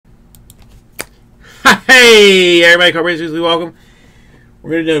Hey, everybody, Car Racers, welcome.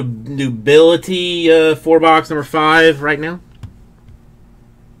 We're going to do Nobility 4 box number 5 right now.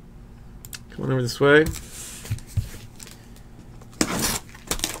 Come on over this way.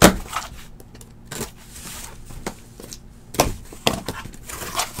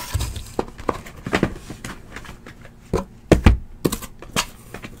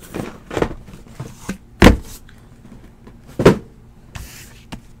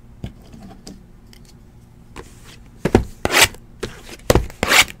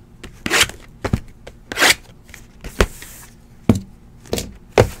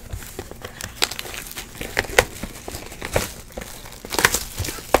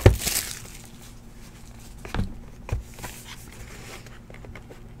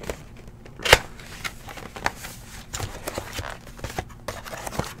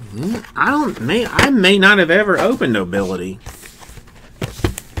 I may not have ever opened Nobility.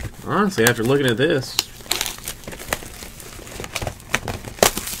 Honestly, after looking at this.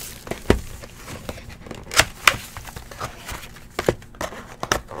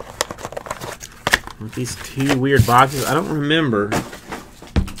 With these two weird boxes, I don't remember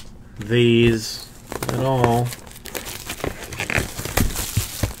these at all.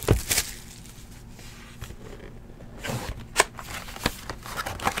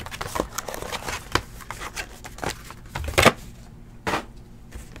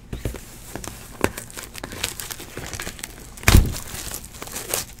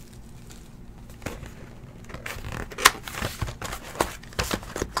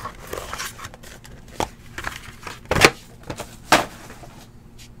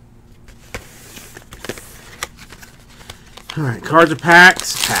 Alright, cards are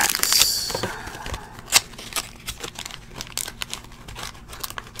packs.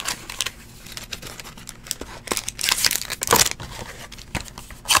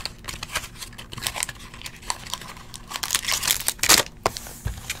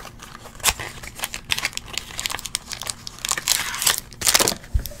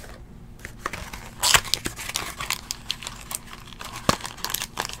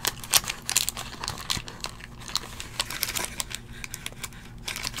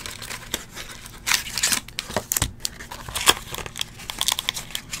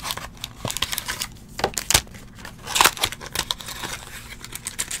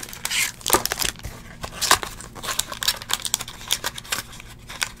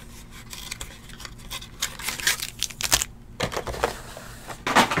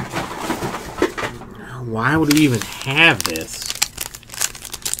 Why would we even have this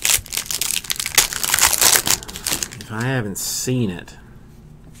if I haven't seen it?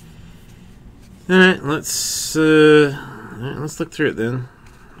 All right, let's look through it then.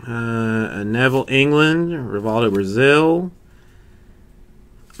 Neville, England. Rivaldo, Brazil.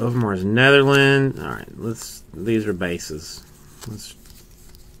 Overmars, Netherlands. All right, these are bases.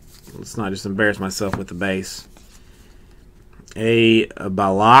 Let's not just embarrass myself with the base. A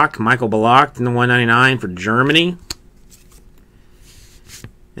Ballack, Michael Ballack, in the 199 for Germany.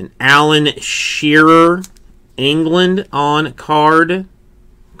 An Alan Shearer, England on card.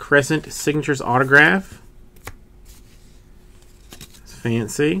 Crescent Signatures autograph. It's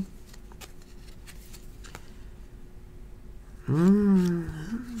fancy. And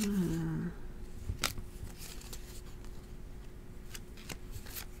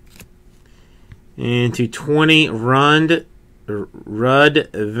to 20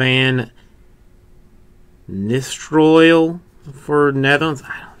 Ruud van Nistelrooy for Netherlands.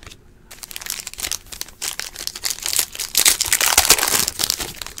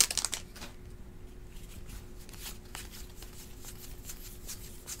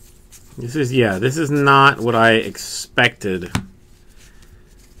 This is not what I expected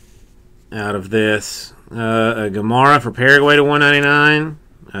out of this. A Gamara for Paraguay to 199.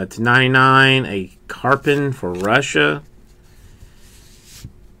 To 99, a Carpin for Russia.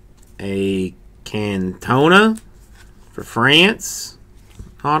 A Cantona for France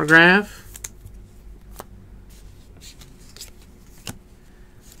autograph.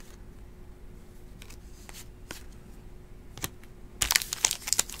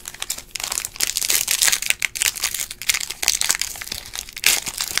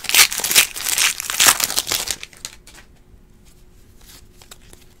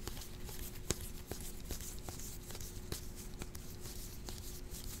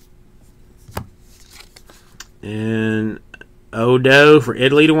 And Odo for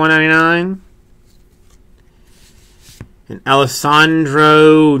Italy to 199. And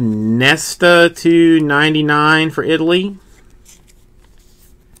Alessandro Nesta to 99 for Italy.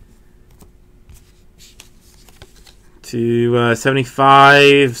 To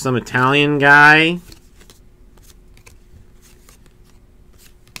 75, some Italian guy.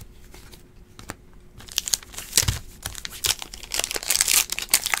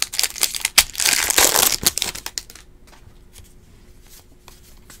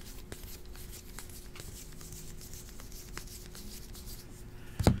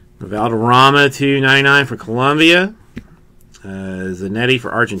 Valderrama to 99 for Colombia. Zanetti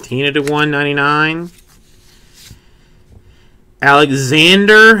for Argentina to 199.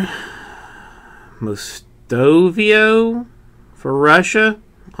 Alexander Mostovio for Russia.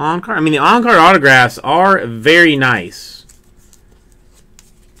 On-card. I mean, the on-card autographs are very nice.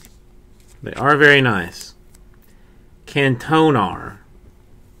 They are very nice. Cantonar.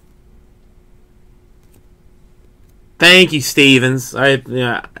 Thank you, Stevens. I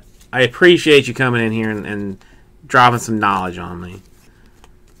appreciate you coming in here and dropping some knowledge on me.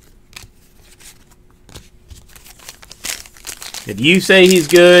 If you say he's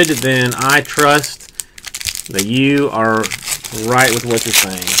good, then I trust that you are right with what you're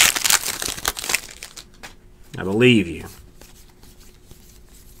saying. I believe you.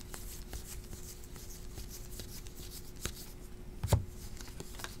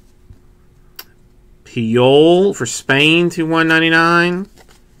 Puyol for Spain to 199.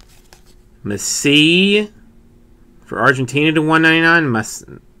 Messi for Argentina to 199.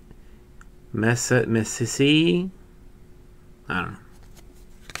 Messi. I don't know.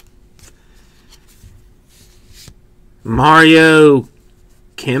 Mario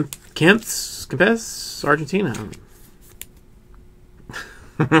Kempes, Argentina.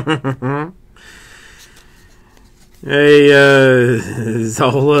 Hey,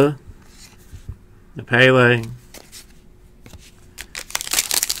 Zola. Pele.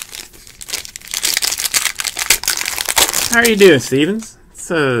 How are you doing, Stevens? It's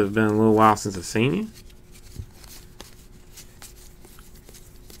been a little while since I've seen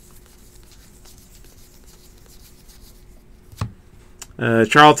you.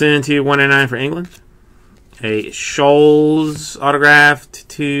 Charlton to 199 for England. A Scholes autographed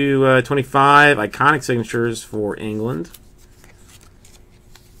to 25. Iconic signatures for England.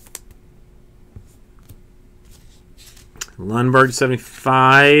 Lundberg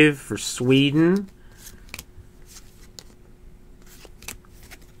 75 for Sweden.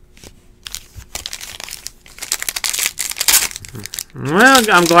 Well,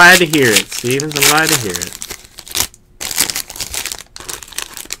 I'm glad to hear it, Stevens. I'm glad to hear it.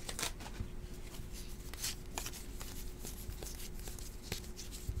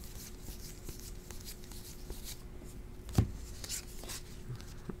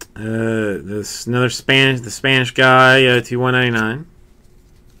 This another Spanish guy to 199.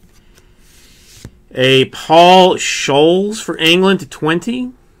 A Paul Scholes for England to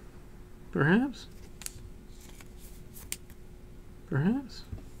 20, perhaps. Perhaps.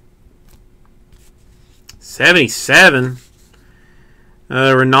 77.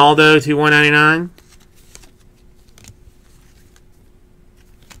 Ronaldo to 199.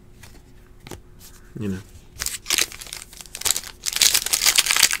 You know.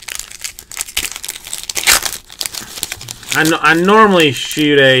 I normally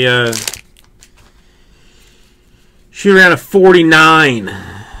shoot a shoot around a 49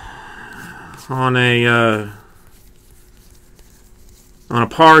 on a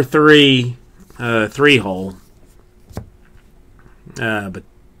par 3 3-hole, but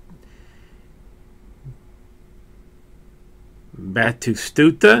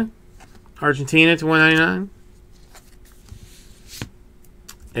Batistuta, Argentina to 199.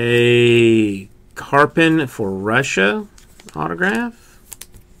 A Karpin for Russia autograph.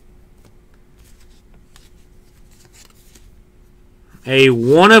 A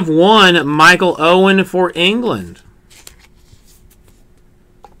 1/1 Michael Owen for England.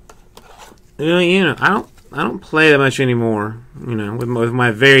 You know, I don't play that much anymore. You know, with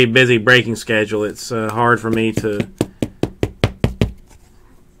my very busy breaking schedule, it's hard for me to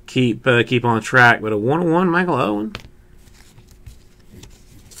keep on track. But a 1/1 Michael Owen.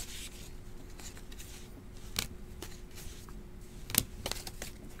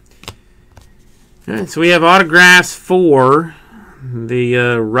 All right, so we have autographs for the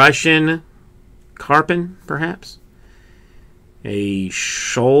Russian Karpin, perhaps. A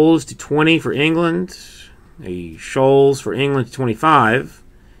Scholes to 20 for England. A Scholes for England to 25.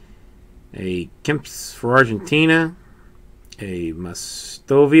 A Kempes for Argentina. A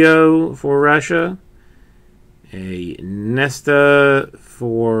Mostovio for Russia. A Nesta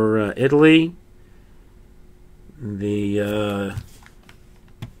for Italy. The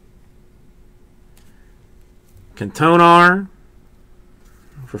Cantonar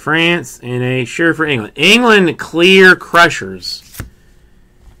for France, and a Shearer for England. England clear crushers.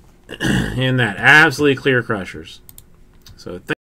 In that, absolutely clear crushers. So